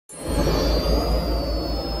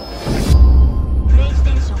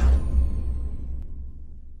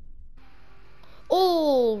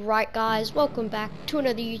Alright guys, welcome back to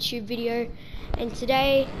another YouTube video, and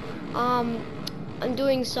today I'm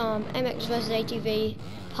doing some MX vs ATV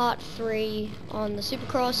part 3 on the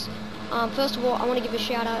Supercross. First of all, I want to give a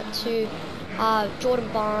shout out to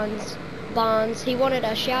Jordan Barnes. He wanted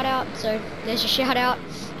a shout out, so there's a shout out.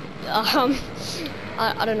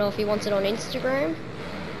 I don't know if he wants it on Instagram,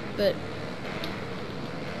 but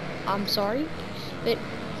I'm sorry, but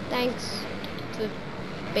thanks for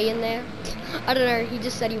being there. I don't know, he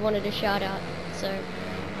just said he wanted a shout out, so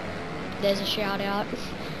there's a shout out.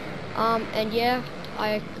 And yeah,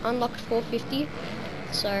 I unlocked 450,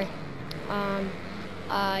 so yeah,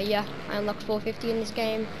 I unlocked 450 in this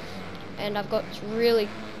game, and I've got really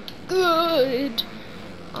good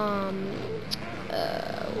the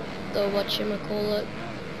whatchamacallit,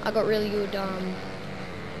 I got really good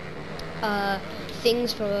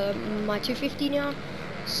things for my 250 now,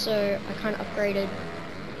 so I kind of upgraded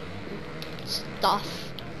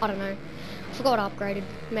stuff. I don't know, I forgot what I upgraded.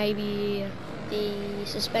 Maybe the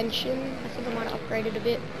suspension, I think I might have upgraded a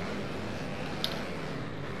bit,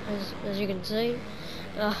 as you can see.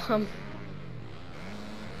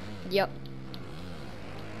 Yep.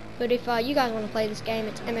 But if you guys want to play this game,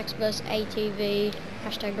 it's MX vs ATV,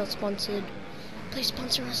 hashtag not sponsored, please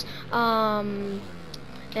sponsor us. And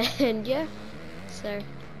yeah, so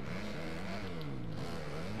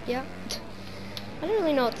yeah, I don't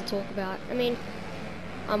really know what to talk about. I mean,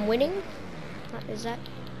 I'm winning. Is that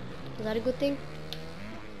a good thing?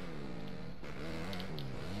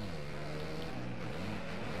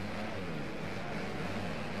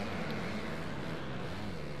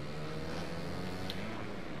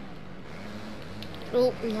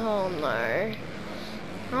 Oh no.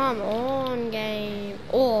 Come on, game.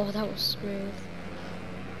 Oh, that was smooth.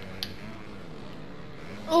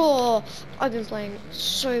 Oh, I've been playing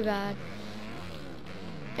so bad.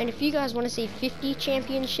 And if you guys want to see 50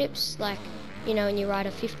 championships, like, you know, and you ride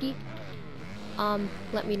a 50,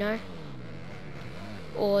 let me know.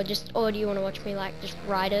 Or do you want to watch me, like, just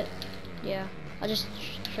ride it? Yeah, I'll just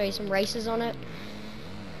show you some races on it.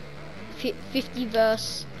 50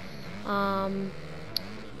 versus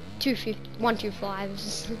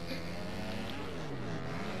 125s.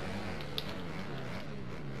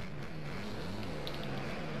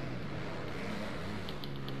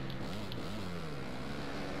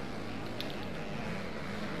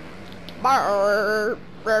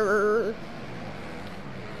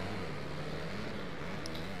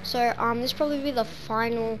 So this will probably be the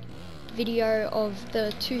final video of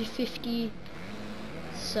the 250.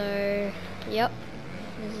 So yep,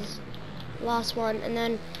 this is the last one, and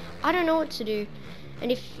then I don't know what to do.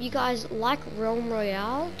 And if you guys like Realm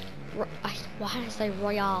Royale, why did I say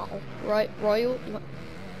Royale? Royal.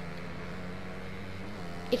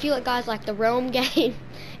 If you guys like the Realm game,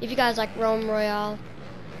 if you guys like Realm Royale,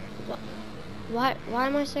 why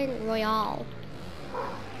am I saying Royale?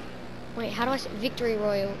 Wait, how do I say Victory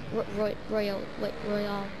Royale? Royale. Wait,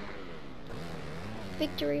 Royale.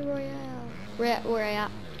 Victory Royale.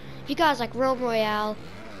 Royale. If you guys like Realm Royale,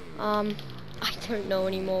 I don't know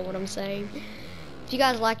anymore what I'm saying. If you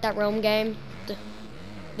guys like that Realm game, the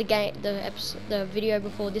video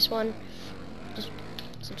before this one, just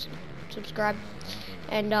subscribe,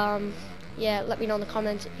 and yeah, let me know in the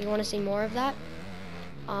comments if you want to see more of that.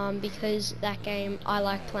 Because that game I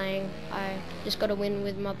like playing. I just got a win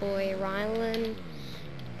with my boy Rylan.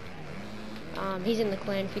 He's in the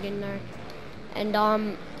clan if you didn't know. And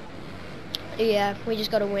yeah, we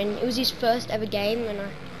just got a win. It was his first ever game, and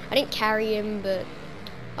I didn't carry him, but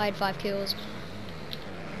I had 5 kills.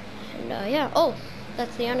 And yeah, oh,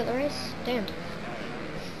 that's the end of the race. Damn.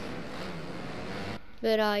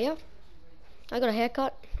 But yeah, I got a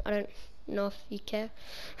haircut. I don't know if you care.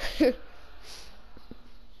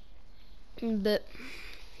 But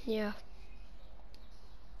yeah,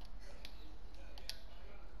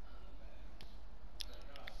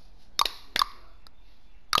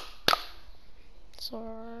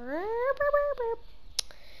 sorry.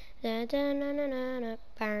 Do you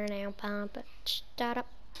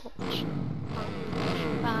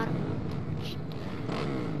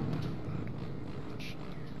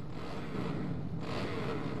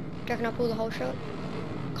reckon I'll pull the whole shot?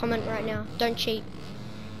 Comment right now. Don't cheat.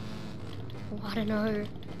 Oh, I don't know.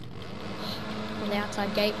 On the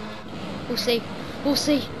outside gate. We'll see. We'll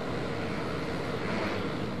see.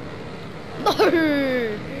 No!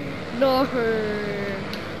 No!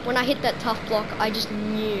 When I hit that tough block, I just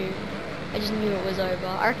knew it was over.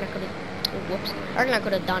 I reckon I could have. Oh, whoops. I reckon I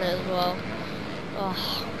could have done it as well.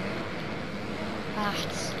 Oh.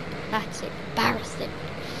 That's embarrassing.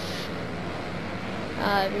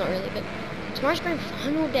 Not really, but tomorrow's grand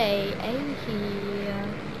final day, eh? Here.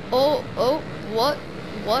 Oh, what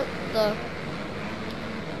the?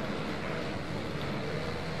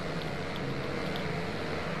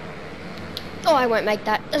 Oh, I won't make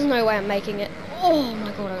that. There's no way I'm making it. Oh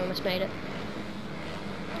my god, I almost made it.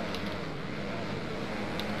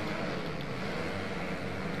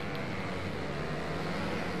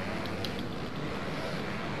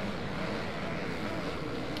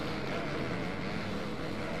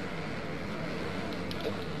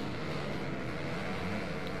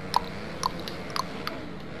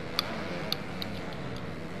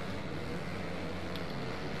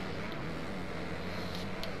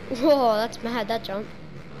 Whoa, that's mad, that jump.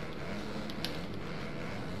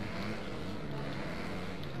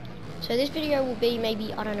 So this video will be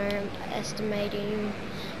maybe, I don't know, I'm estimating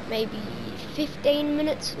maybe 15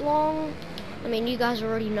 minutes long. I mean, you guys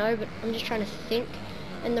already know, but I'm just trying to think.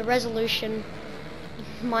 And the resolution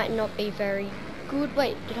might not be very good.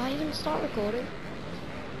 Wait, did I even start recording?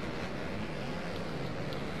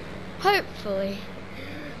 Hopefully.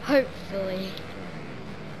 Hopefully.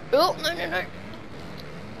 Oh, no.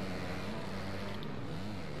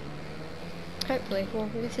 Hopefully. Well,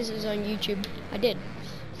 if this is on YouTube, I did.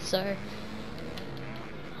 So.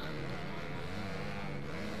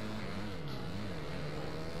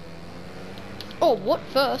 Oh, what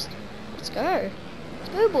first? Let's go. Let's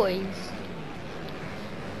go, boys.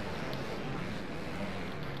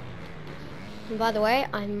 And by the way,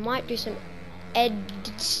 I might do some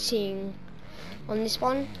editing on this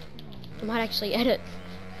one. I might actually edit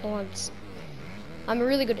for once. I'm a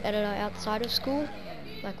really good editor outside of school.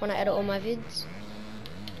 Like when I edit all my vids.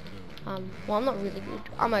 Well, I'm not really good.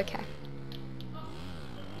 I'm okay.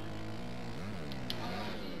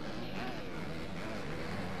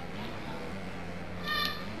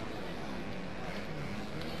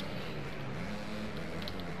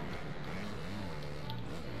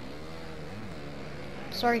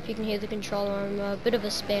 Sorry if you can hear the controller. I'm a bit of a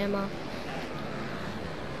spammer.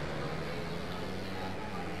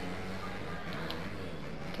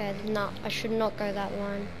 Okay, no, I should not go that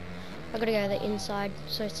line. I gotta go the inside,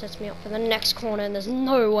 so it sets me up for the next corner, and there's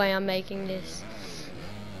no way I'm making this.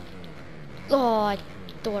 Oh, I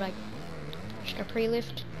thought should I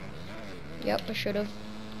pre-lift? Yep, I should have.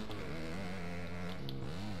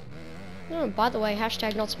 Oh, by the way,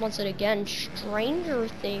 hashtag not sponsored again. Stranger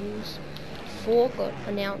Things 4 got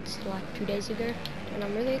announced like 2 days ago, and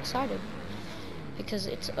I'm really excited because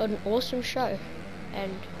it's an awesome show,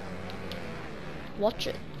 and watch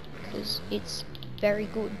it because it's very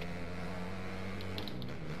good.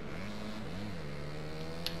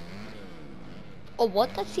 Oh,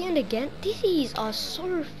 what? That's the end again? These are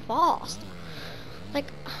so fast. Like,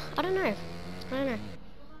 I don't know.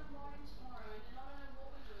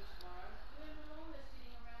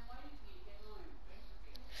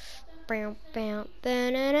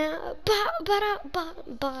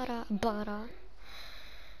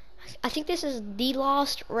 I think this is the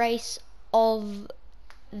last race of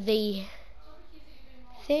the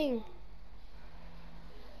thing.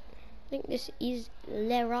 I think this is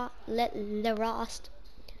the last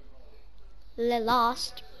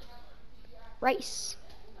race.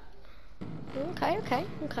 Okay.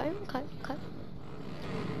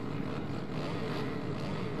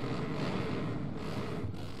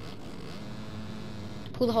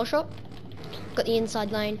 Pull the whole shot. Got the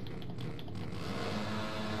inside lane.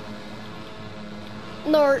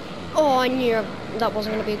 No. Oh, I knew that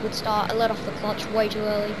wasn't going to be a good start. I let off the clutch way too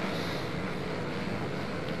early.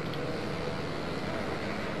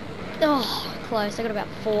 Oh, close. I got about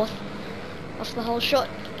 4th off the whole shot.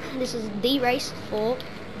 This is the race for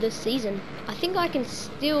the season. I think I can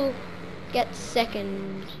still get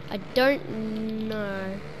 2nd. I don't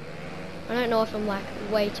know. I don't know if I'm like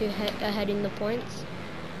way too ahead in the points.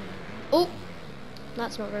 Oh,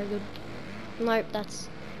 that's not very good. Nope, that's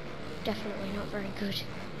definitely not very good.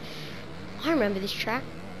 I remember this track.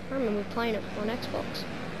 I remember playing it on Xbox.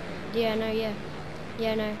 Yeah, no.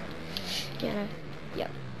 Yep.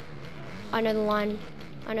 I know the line.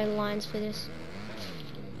 I know the lines for this.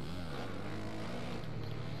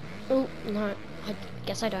 Oh, no. I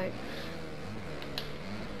guess I don't.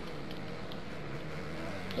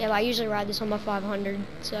 Yeah, but I usually ride this on my 500,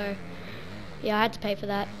 so yeah, I had to pay for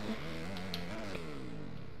that.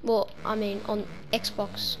 Well, I mean, on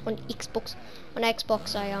Xbox,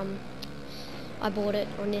 I bought it.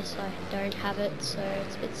 On this, I don't have it, so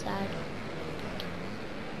it's a bit sad.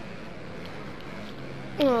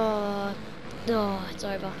 Oh, it's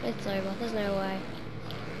over. It's over. There's no way.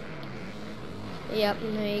 Yep,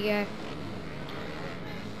 there you go.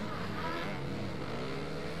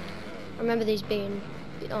 I remember these being...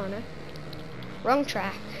 Oh no. Wrong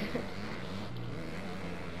track.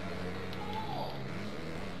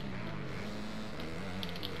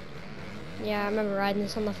 Yeah, I remember riding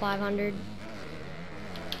this on the 500.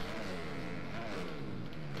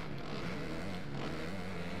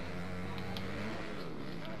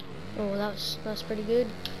 Oh, that was pretty good.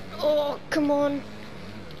 Oh, come on.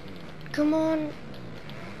 Come on.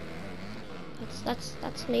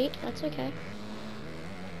 That's neat. That's okay.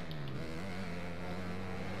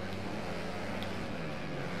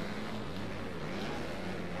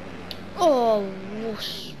 Oh,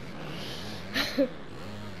 whoosh.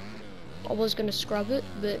 I was gonna scrub it,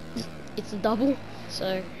 but it's a double,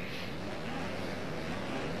 so.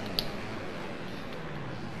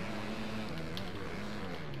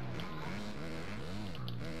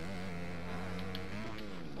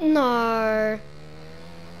 No.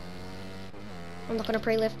 I'm not gonna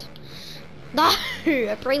pre-lift. No,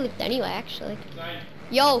 I pre-lift anyway, actually.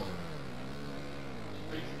 Yo.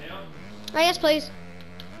 Oh, yes, please.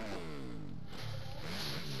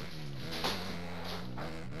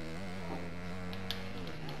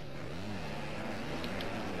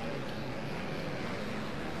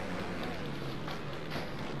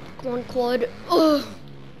 Come on, quad. Ugh.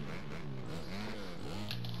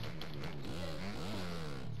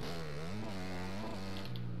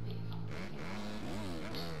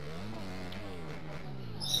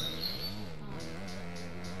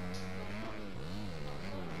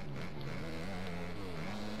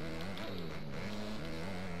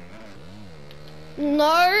 No!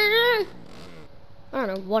 I don't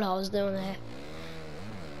know what I was doing there.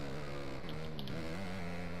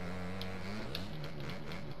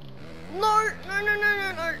 No! No, no, no,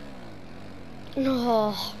 no, no!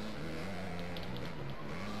 No.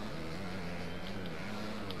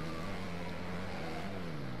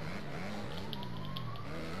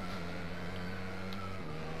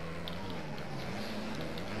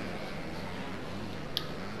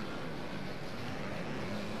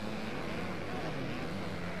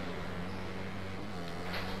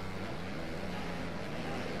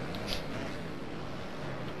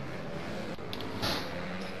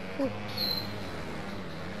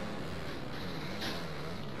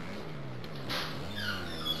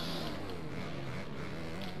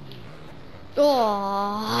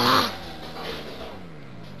 Oh.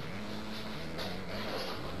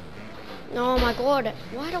 Oh my god,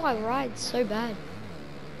 why do I ride so bad?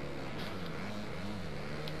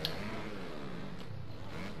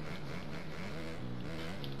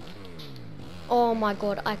 Oh my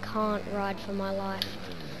god, I can't ride for my life.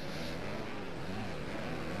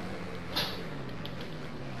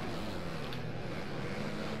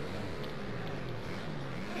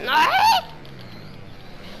 No!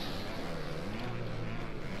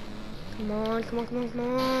 Come on, come on, come on, come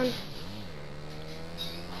on.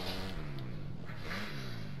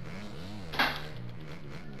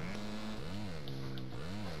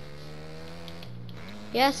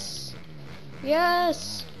 Yes.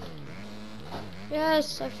 Yes.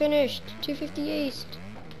 Yes, I finished. 250 East.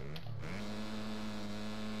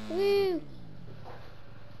 Woo.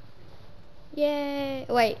 Yay.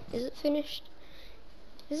 Wait, is it finished?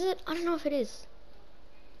 Is it? I don't know if it is.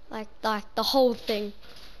 Like the whole thing.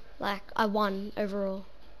 Like, I won overall.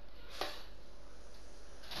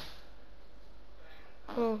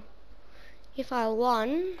 Oh. If I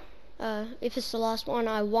won, if it's the last one,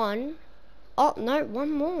 I won. Oh, no,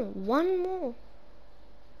 one more. One more.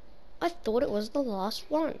 I thought it was the last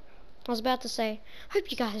one. I was about to say,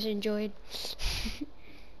 hope you guys enjoyed.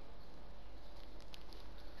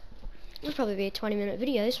 It'll probably be a 20-minute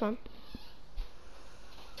video, this one.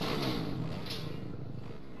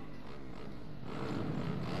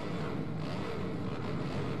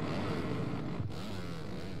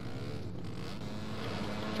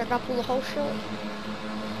 Check out the whole show.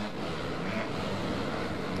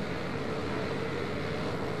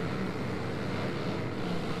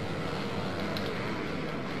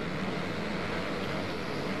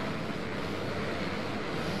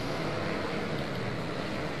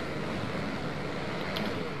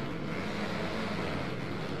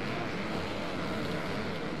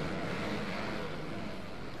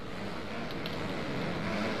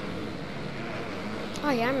 Oh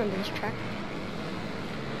yeah, I remember this track.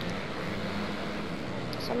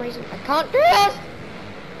 For some reason I can't do this!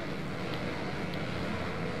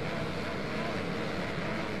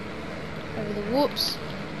 Over the whoops.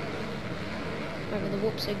 Over the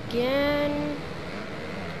whoops again.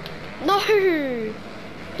 No!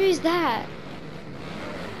 Who's that?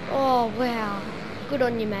 Oh wow. Good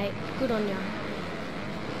on you, mate. Good on you.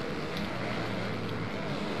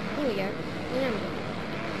 Here we go.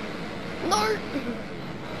 No!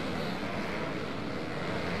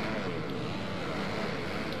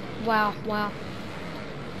 Wow, wow.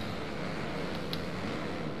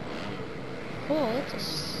 Oh, that's a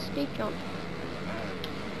steep jump.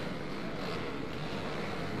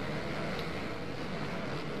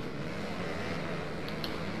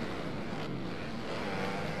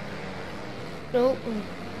 Nope.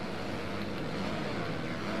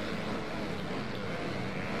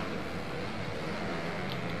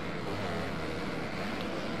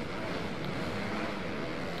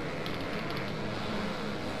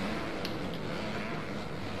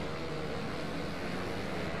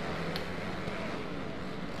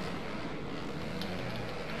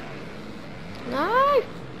 No!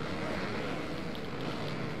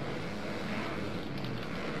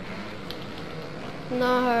 No,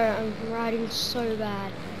 I'm riding so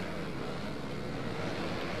bad.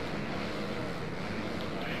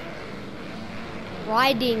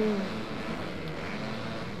 Riding.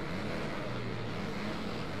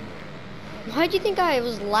 Why do you think I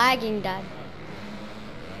was lagging, Dad?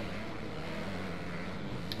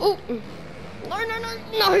 Oh!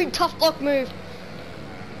 No! Tough block move.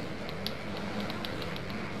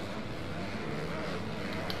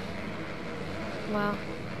 Wow.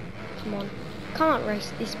 Come on. Can't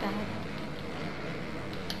race this bad.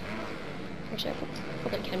 Actually, I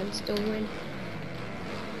probably can and still win.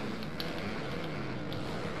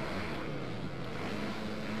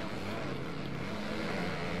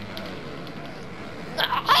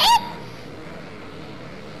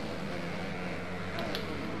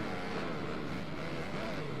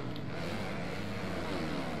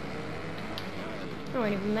 I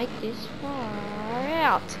won't even make this far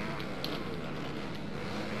out.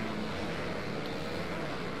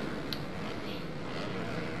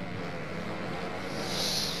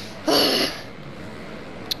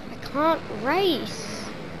 I can't race.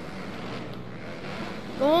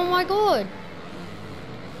 Oh my god.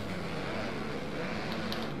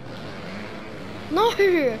 No!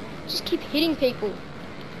 Just keep hitting people.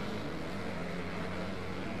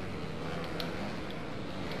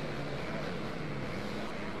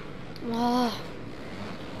 Oh.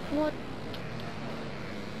 What?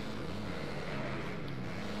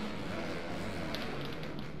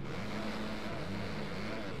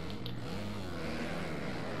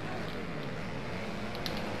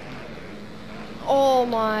 Oh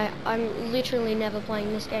my, I'm literally never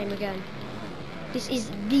playing this game again. This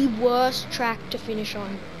is the worst track to finish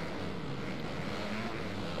on.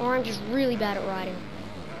 Or I'm just really bad at riding.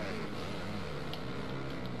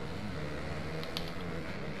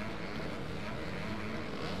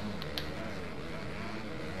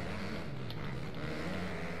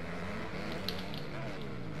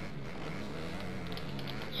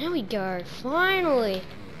 Here we go, finally.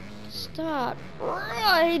 Start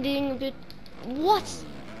riding a bit. What?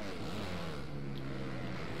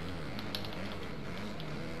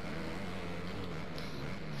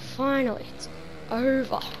 Finally, it's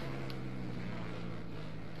over.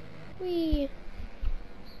 Whee.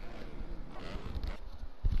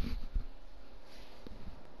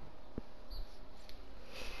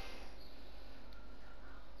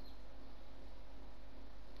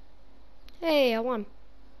 Hey, I won.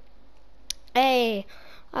 Hey,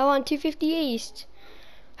 I won 250 East.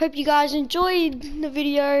 Hope you guys enjoyed the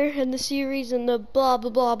video and the series and the blah blah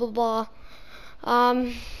blah blah blah.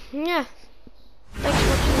 Yeah. Thanks for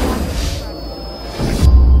watching.